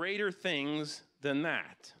see greater things than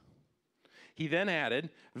that. He then added,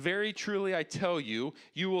 very truly I tell you,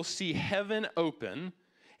 you will see heaven open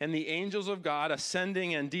and the angels of God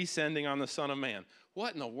ascending and descending on the Son of Man.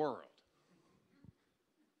 What in the world?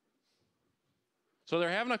 So they're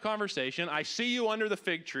having a conversation. I see you under the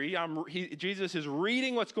fig tree. Jesus is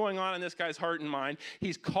reading what's going on in this guy's heart and mind.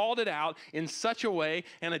 He's called it out in such a way,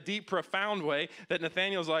 in a deep, profound way, that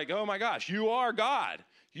Nathanael's like, oh my gosh, you are God.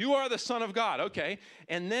 You are the Son of God. Okay.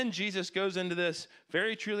 And then Jesus goes into this,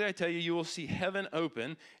 very truly I tell you, you will see heaven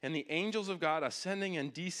open and the angels of God ascending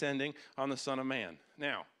and descending on the Son of Man.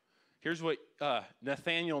 Now, here's what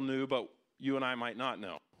Nathanael knew, but you and I might not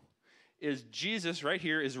know. Is Jesus right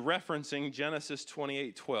here is referencing Genesis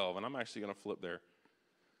 28:12. And I'm actually going to flip there.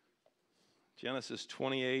 Genesis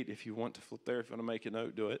 28, if you want to flip there, if you want to make a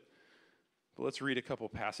note, do it. But let's read a couple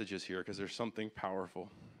passages here because there's something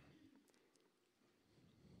powerful.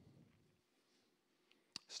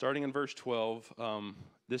 starting in verse 12,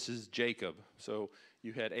 this is Jacob. So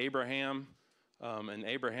you had Abraham, and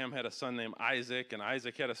Abraham had a son named Isaac, and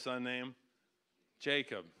Isaac had a son named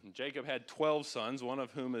Jacob. And Jacob had 12 sons, one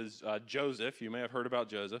of whom is Joseph. You may have heard about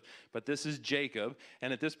Joseph, but this is Jacob.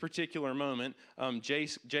 And at this particular moment,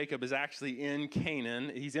 Jacob is actually in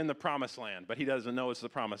Canaan. He's in the promised land, but he doesn't know it's the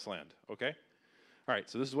promised land, okay? All right,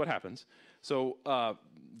 so this is what happens. So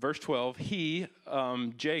verse 12,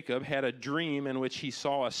 Jacob, had a dream in which he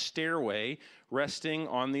saw a stairway resting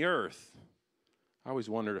on the earth. I always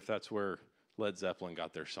wondered if that's where Led Zeppelin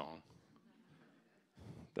got their song.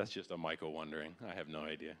 That's just a Michael wondering. I have no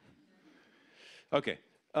idea. Okay.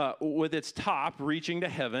 With its top reaching to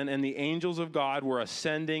heaven, and the angels of God were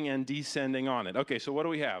ascending and descending on it. Okay, so what do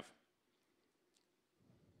we have?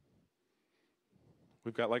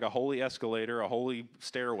 We've got like a holy escalator, a holy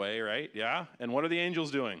stairway, right? Yeah? And what are the angels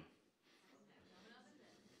doing?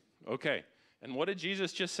 Okay. And what did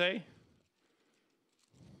Jesus just say?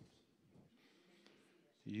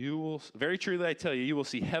 You will, very truly I tell you, you will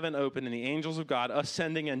see heaven open and the angels of God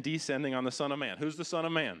ascending and descending on the Son of Man. Who's the Son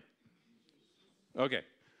of Man? Okay.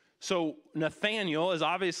 So Nathanael is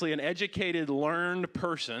obviously an educated, learned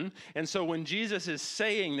person. And so when Jesus is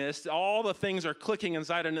saying this, all the things are clicking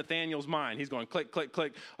inside of Nathanael's mind. He's going click, click,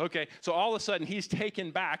 click. Okay, so all of a sudden he's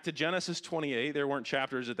taken back to Genesis 28. There weren't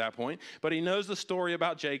chapters at that point. But he knows the story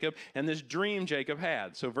about Jacob and this dream Jacob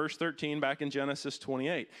had. So verse 13 back in Genesis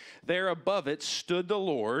 28. There above it stood the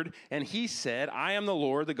Lord, and he said, I am the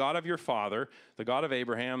Lord, the God of your father, the God of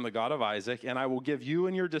Abraham, the God of Isaac, and I will give you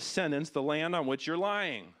and your descendants the land on which you're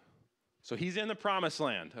lying. So he's in the promised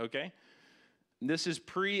land, okay? This is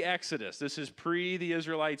pre-Exodus. This is pre the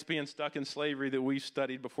Israelites being stuck in slavery that we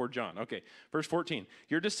studied before John. Okay, verse 14.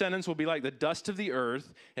 Your descendants will be like the dust of the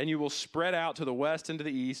earth, and you will spread out to the west and to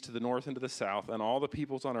the east, to the north and to the south, and all the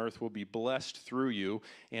peoples on earth will be blessed through you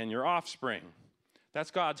and your offspring.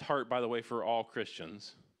 That's God's heart, by the way, for all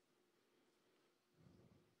Christians.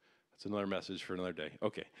 It's another message for another day.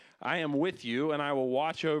 Okay. I am with you, and I will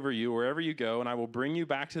watch over you wherever you go, and I will bring you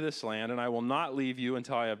back to this land, and I will not leave you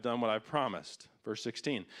until I have done what I've promised. Verse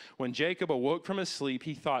 16. When Jacob awoke from his sleep,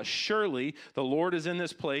 he thought, surely the Lord is in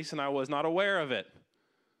this place, and I was not aware of it.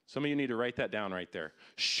 Some of you need to write that down right there.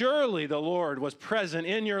 Surely the Lord was present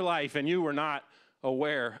in your life, and you were not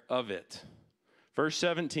aware of it. Verse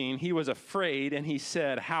 17. He was afraid, and he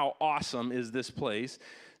said, how awesome is this place?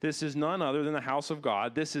 This is none other than the house of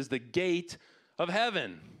God. This is the gate of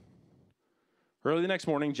heaven. Early the next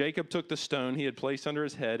morning, Jacob took the stone he had placed under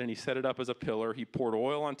his head, and he set it up as a pillar. He poured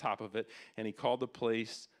oil on top of it, and he called the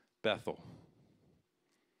place Bethel,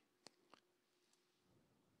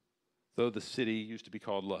 though the city used to be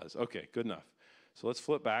called Luz. Okay, good enough. So let's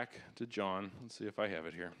flip back to John. Let's see if I have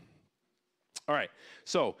it here. All right,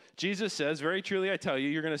 so Jesus says, very truly I tell you,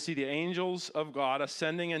 you're going to see the angels of God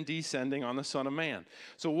ascending and descending on the Son of Man.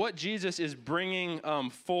 So what Jesus is bringing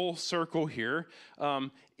full circle here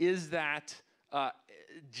is that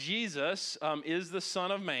Jesus is the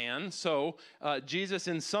Son of Man. So Jesus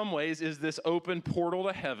in some ways is this open portal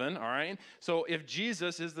to heaven, all right? So if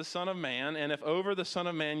Jesus is the Son of Man, and if over the Son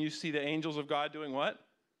of Man you see the angels of God doing what?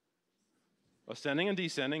 Ascending and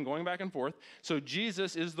descending, going back and forth. So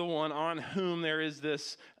Jesus is the one on whom there is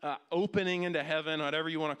this opening into heaven, whatever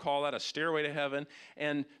you want to call that, a stairway to heaven.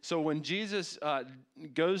 And so when Jesus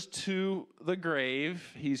goes to the grave,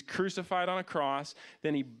 he's crucified on a cross,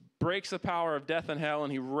 then he breaks the power of death and hell,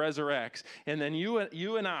 and he resurrects. And then you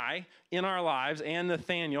and I, in our lives, and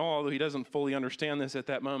Nathanael, although he doesn't fully understand this at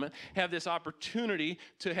that moment, have this opportunity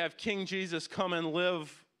to have King Jesus come and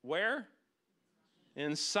live where?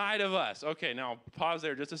 Inside of us. Okay, now pause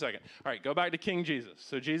there just a second. All right, go back to King Jesus.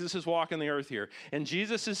 So Jesus is walking the earth here. And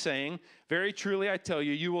Jesus is saying, very truly I tell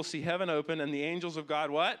you, you will see heaven open and the angels of God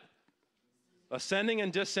what? Ascending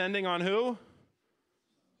and descending on who?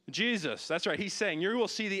 Jesus. That's right. He's saying, you will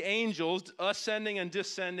see the angels ascending and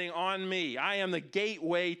descending on me. I am the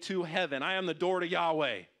gateway to heaven. I am the door to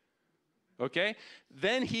Yahweh. Okay?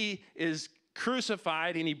 Then he is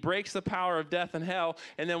crucified, and he breaks the power of death and hell.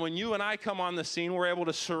 And then when you and I come on the scene, we're able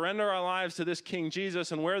to surrender our lives to this King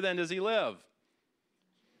Jesus. And where then does he live?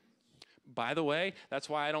 By the way, that's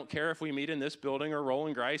why I don't care if we meet in this building or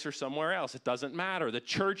Rolling Grice or somewhere else. It doesn't matter. The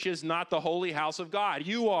church is not the holy house of God.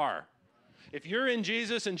 You are. If you're in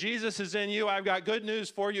Jesus and Jesus is in you, I've got good news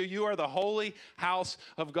for you. You are the holy house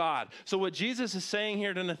of God. So what Jesus is saying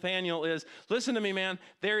here to Nathanael is, listen to me, man.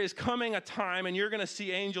 There is coming a time, and you're going to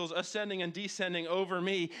see angels ascending and descending over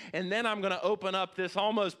me, and then I'm going to open up this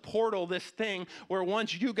almost portal, this thing, where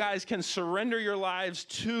once you guys can surrender your lives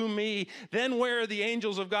to me, then where are the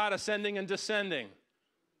angels of God ascending and descending?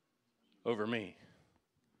 Over me.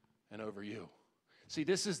 and over you. See,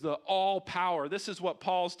 this is the all power. This is what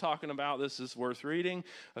Paul's talking about. This is worth reading.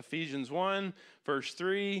 Ephesians 1, verse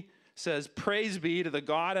 3 says, praise be to the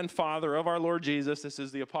God and Father of our Lord Jesus. This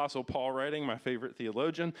is the Apostle Paul writing, my favorite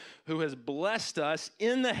theologian, who has blessed us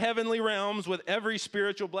in the heavenly realms with every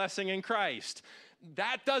spiritual blessing in Christ.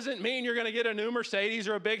 That doesn't mean you're going to get a new Mercedes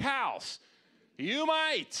or a big house. You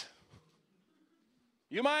might.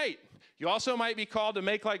 You might. You also might be called to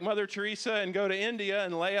make like Mother Teresa and go to India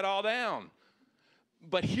and lay it all down.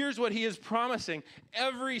 But here's what he is promising.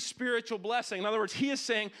 Every spiritual blessing. In other words, he is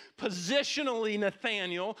saying positionally,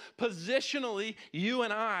 Nathaniel, positionally, you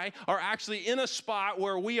and I are actually in a spot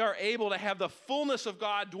where we are able to have the fullness of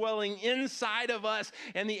God dwelling inside of us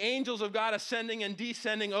and the angels of God ascending and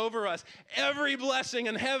descending over us. Every blessing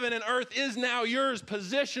in heaven and earth is now yours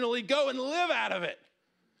positionally. Go and live out of it.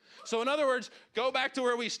 So in other words, go back to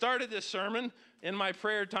where we started this sermon in my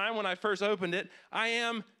prayer time when I first opened it. I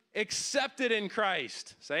am accepted in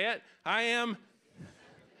Christ. Say it. I am.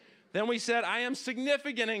 Then we said, I am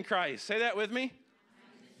significant in Christ. Say that with me.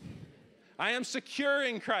 I am secure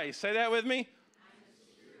in Christ. Say that with me.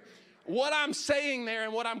 What I'm saying there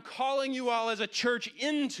and what I'm calling you all as a church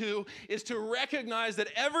into is to recognize that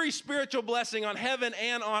every spiritual blessing on heaven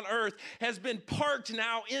and on earth has been parked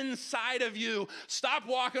now inside of you. Stop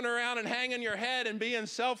walking around and hanging your head and being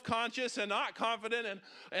self-conscious and not confident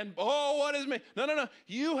and oh, what is me? No.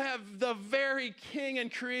 You have the very King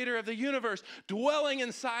and Creator of the universe dwelling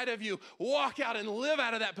inside of you. Walk out and live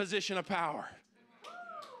out of that position of power.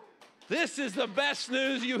 This is the best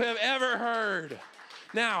news you have ever heard.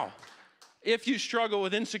 Now, if you struggle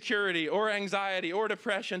with insecurity or anxiety or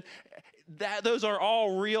depression, those are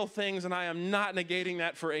all real things, and I am not negating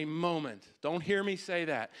that for a moment. Don't hear me say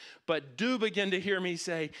that. But do begin to hear me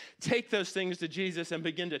say, take those things to Jesus and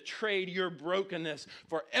begin to trade your brokenness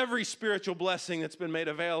for every spiritual blessing that's been made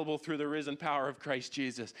available through the risen power of Christ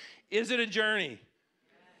Jesus. Is it a journey?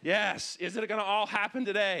 Yes. Is it going to all happen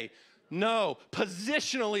today? No.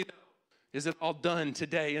 Positionally, is it all done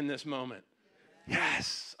today in this moment?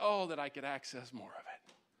 Yes. Oh, that I could access more of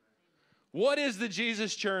it. What is the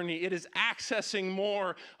Jesus journey? It is accessing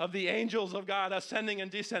more of the angels of God ascending and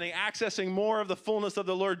descending, accessing more of the fullness of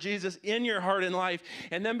the Lord Jesus in your heart and life,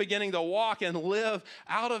 and then beginning to walk and live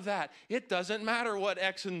out of that. It doesn't matter what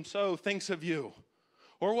X and so thinks of you,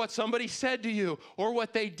 or what somebody said to you, or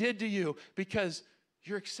what they did to you, because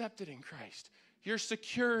you're accepted in Christ. You're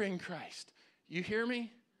secure in Christ. You hear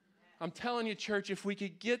me? I'm telling you, church, if we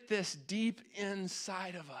could get this deep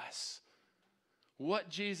inside of us, what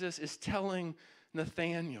Jesus is telling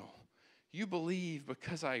Nathaniel, you believe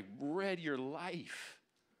because I read your life,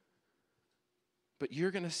 but you're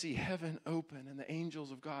going to see heaven open and the angels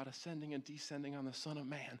of God ascending and descending on the Son of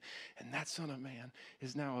Man, and that Son of Man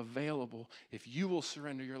is now available. If you will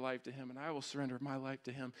surrender your life to him and I will surrender my life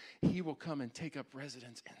to him, he will come and take up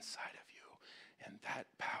residence inside of you, and that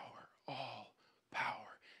power, all power,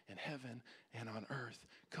 in heaven and on earth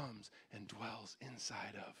comes and dwells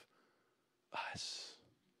inside of us.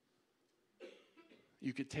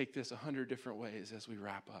 You could take this 100 different ways as we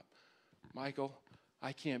wrap up. Michael,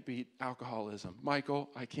 I can't beat alcoholism. Michael,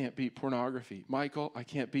 I can't beat pornography. Michael, I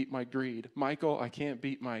can't beat my greed. Michael, I can't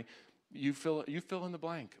beat my, you fill in the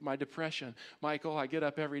blank, my depression. Michael, I get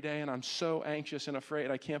up every day and I'm so anxious and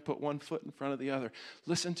afraid I can't put one foot in front of the other.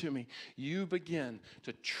 Listen to me. You begin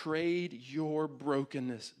to trade your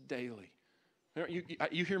brokenness daily.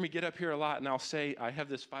 You hear me get up here a lot and I'll say, I have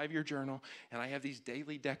this 5-year journal and I have these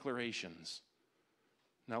daily declarations.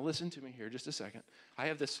 Now listen to me here just a second. I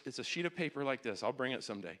have this, it's a sheet of paper like this. I'll bring it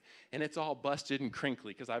someday. And it's all busted and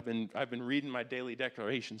crinkly because I've been reading my daily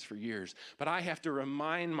declarations for years. But I have to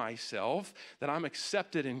remind myself that I'm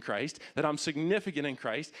accepted in Christ, that I'm significant in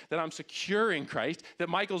Christ, that I'm secure in Christ, that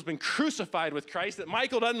Michael's been crucified with Christ, that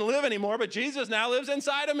Michael doesn't live anymore, but Jesus now lives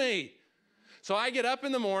inside of me. So I get up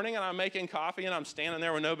in the morning and I'm making coffee and I'm standing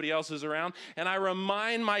there when nobody else is around and I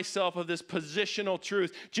remind myself of this positional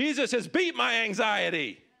truth. Jesus has beat my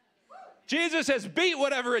anxiety. Jesus has beat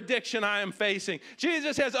whatever addiction I am facing.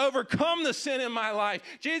 Jesus has overcome the sin in my life.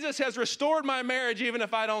 Jesus has restored my marriage even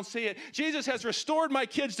if I don't see it. Jesus has restored my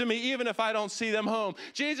kids to me even if I don't see them home.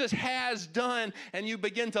 Jesus has done, and you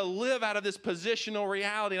begin to live out of this positional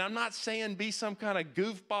reality. And I'm not saying be some kind of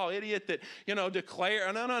goofball idiot that,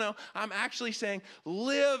 declare. No. I'm actually saying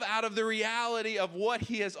live out of the reality of what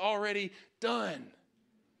he has already done.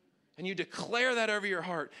 And you declare that over your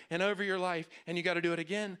heart and over your life, and you got to do it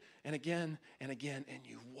again and again and again, and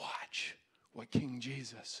you watch what King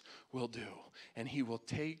Jesus will do. And he will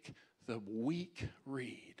take the weak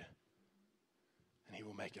reed and he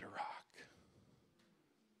will make it a rock.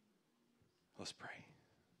 Let's pray.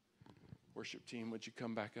 Worship team, would you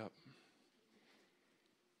come back up?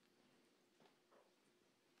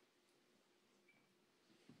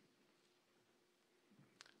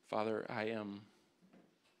 Father, I am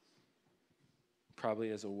probably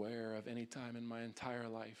as aware of any time in my entire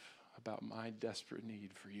life about my desperate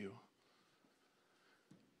need for you.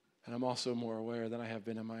 And I'm also more aware than I have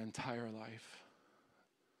been in my entire life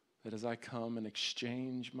that as I come and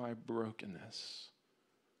exchange my brokenness,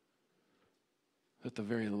 that the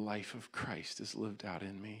very life of Christ is lived out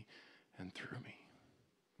in me and through me.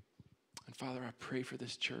 And Father, I pray for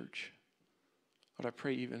this church. Lord, I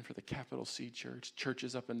pray even for the capital C church,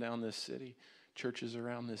 churches up and down this city, churches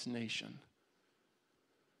around this nation,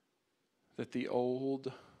 that the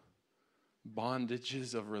old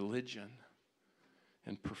bondages of religion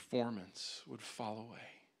and performance would fall away,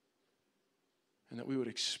 and that we would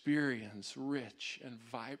experience rich and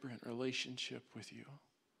vibrant relationship with you.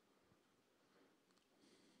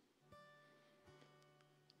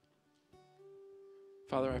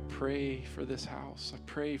 Father, I pray for this house. I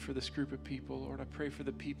pray for this group of people. Lord, I pray for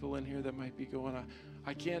the people in here that might be going,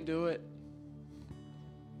 I can't do it.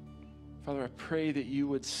 Father, I pray that you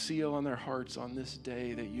would seal on their hearts on this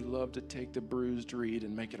day that you love to take the bruised reed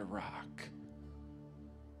and make it a rock.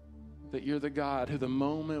 That you're the God who the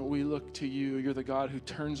moment we look to you, you're the God who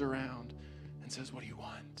turns around and says, what do you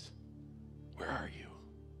want? Where are you?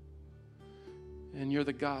 And you're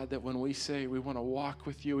the God that when we say we want to walk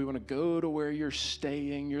with you, we want to go to where you're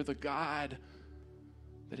staying, you're the God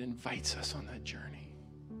that invites us on that journey.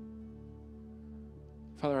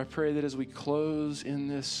 Father, I pray that as we close in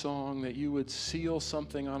this song, that you would seal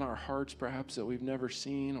something on our hearts, perhaps that we've never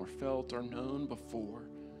seen or felt or known before.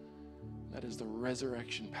 That is the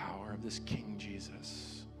resurrection power of this King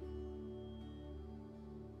Jesus.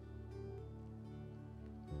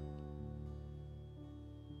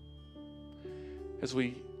 As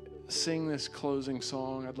we sing this closing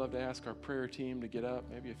song, I'd love to ask our prayer team to get up,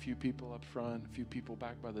 maybe a few people up front, a few people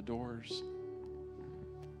back by the doors.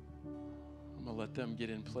 I'm going to let them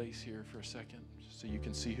get in place here for a second just so you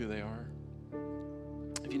can see who they are.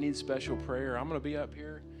 If you need special prayer, I'm going to be up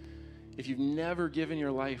here. If you've never given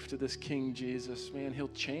your life to this King Jesus, man, he'll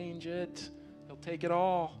change it. He'll take it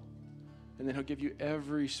all. And then he'll give you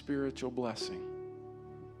every spiritual blessing.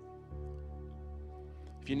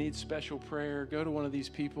 If you need special prayer, go to one of these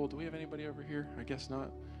people. Do we have anybody over here? I guess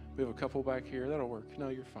not. We have a couple back here. That'll work. No,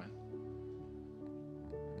 you're fine.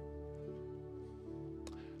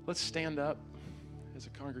 Let's stand up as a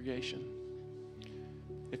congregation.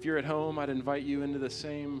 If you're at home, I'd invite you into the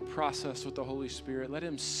same process with the Holy Spirit. Let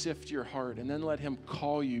him sift your heart, and then let him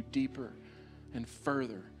call you deeper and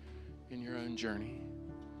further in your own journey.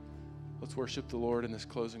 Let's worship the Lord in this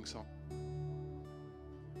closing song.